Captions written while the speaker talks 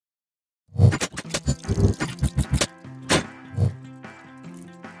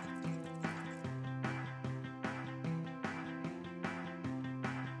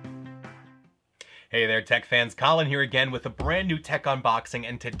Hey there, tech fans. Colin here again with a brand new tech unboxing,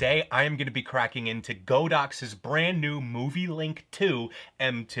 and today I am going to be cracking into Godox's brand new MovieLink 2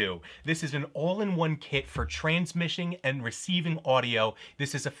 M2. This is an all-in-one kit for transmitting and receiving audio.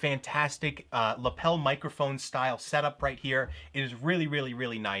 This is a fantastic lapel microphone style setup right here. It is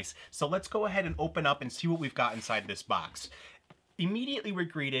really nice. So let's go ahead and open up and see what we've got inside this box. Immediately we're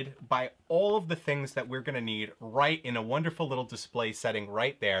greeted by all of the things that we're going to need right in a wonderful little display setting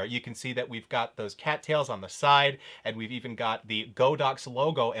right there. You can see that we've got those cattails on the side, and we've even got the Godox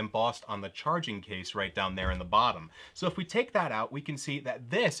logo embossed on the charging case right down there in the bottom. So if we take that out, we can see that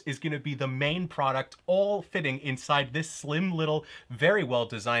this is going to be the main product, all fitting inside this slim little, very well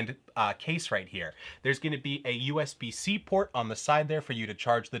designed case right here. There's going to be a USB-C port on the side there for you to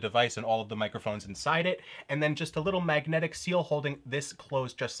charge the device and all of the microphones inside it, and then just a little magnetic seal holding this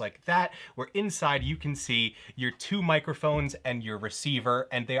closed just like that, where inside you can see your two microphones and your receiver,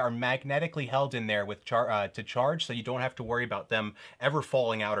 and they are magnetically held in there with to charge, so you don't have to worry about them ever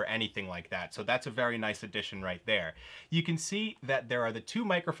falling out or anything like that. So that's a very nice addition right there. You can see that there are the two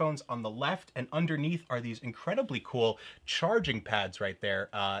microphones on the left, and underneath are these incredibly cool charging pads right there,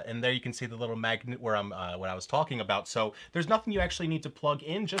 and there you can see the little magnet where what I was talking about. So there's nothing you actually need to plug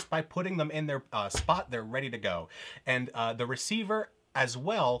in. Just by putting them in their spot, they're ready to go. And the receiver as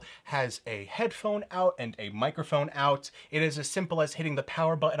well has a headphone out and a microphone out. It is as simple as hitting the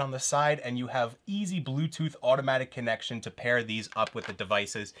power button on the side, and you have easy Bluetooth automatic connection to pair these up with the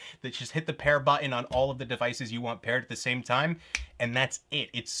devices. That just hit the pair button on all of the devices you want paired at the same time, and that's it.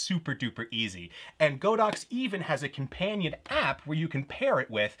 It's super duper easy. And Godox even has a companion app where you can pair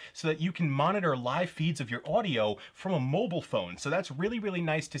it with, so that you can monitor live feeds of your audio from a mobile phone. So that's really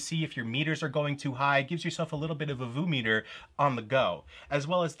nice to see if your meters are going too high. It gives yourself a little bit of a VU meter on the go. As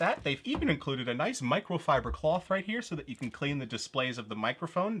well as that, they've even included a nice microfiber cloth right here so that you can clean the displays of the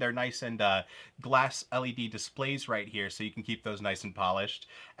microphone. They're nice and glass LED displays right here, so you can keep those nice and polished.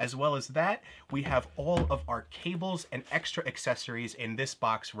 As well as that, we have all of our cables and extra accessories in this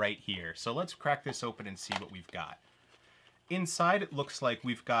box right here. So let's crack this open and see what we've got. Inside, it looks like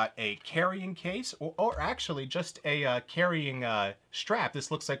we've got a carrying case, or actually just a carrying strap.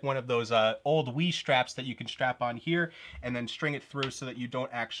 This looks like one of those old Wii straps that you can strap on here and then string it through so that you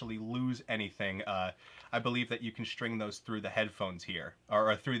don't actually lose anything. I believe that you can string those through the headphones here,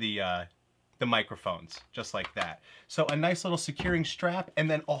 or through the microphones, just like that. So a nice little securing strap, and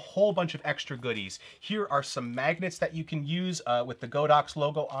then a whole bunch of extra goodies. Here are some magnets that you can use with the Godox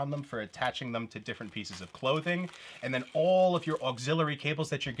logo on them for attaching them to different pieces of clothing. And then all of your auxiliary cables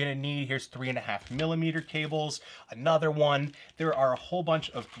that you're gonna need. Here's 3.5mm cables, another one. There are a whole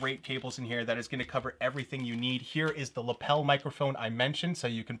bunch of great cables in here that is gonna cover everything you need. Here is the lapel microphone I mentioned, so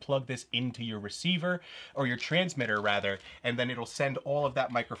you can plug this into your receiver, or your transmitter rather, and then it'll send all of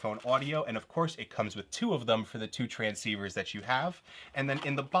that microphone audio. And of course, it comes with two of them for the two transceivers that you have. And then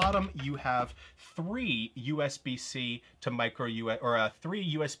in the bottom, you have three USB-C to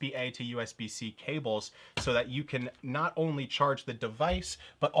three USB-A to USB-C cables, so that you can not only charge the device,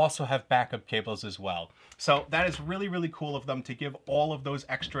 but also have backup cables as well. So that is really cool of them to give all of those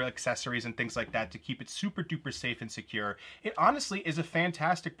extra accessories and things like that to keep it super duper safe and secure. It honestly is a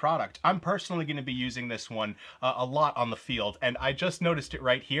fantastic product. I'm personally going to be using this one a lot on the field, and I just noticed it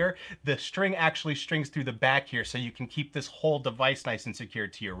right here. The string actually strings through the back here, so you can keep this whole device nice and secure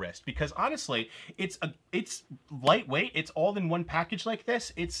to your wrist. Because honestly, it's lightweight. It's all in one package like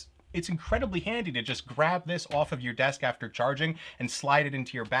this. It's incredibly handy to just grab this off of your desk after charging and slide it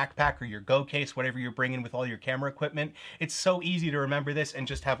into your backpack or your Go case, whatever you're bringing with all your camera equipment. It's so easy to remember this and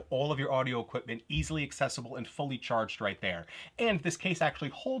just have all of your audio equipment easily accessible and fully charged right there. And this case actually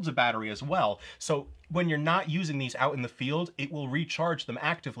holds a battery as well, so when you're not using these out in the field, it will recharge them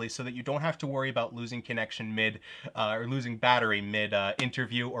actively so that you don't have to worry about losing connection or losing battery mid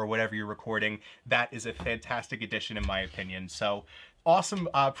interview or whatever you're recording. That is a fantastic addition in my opinion. So awesome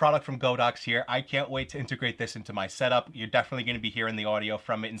product from Godox here. I can't wait to integrate this into my setup. You're definitely going to be hearing the audio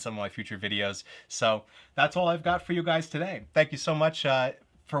from it in some of my future videos. So that's all I've got for you guys today. Thank you so much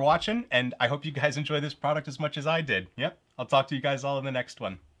for watching, and I hope you guys enjoy this product as much as I did. Yep, I'll talk to you guys all in the next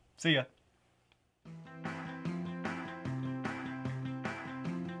one. See ya.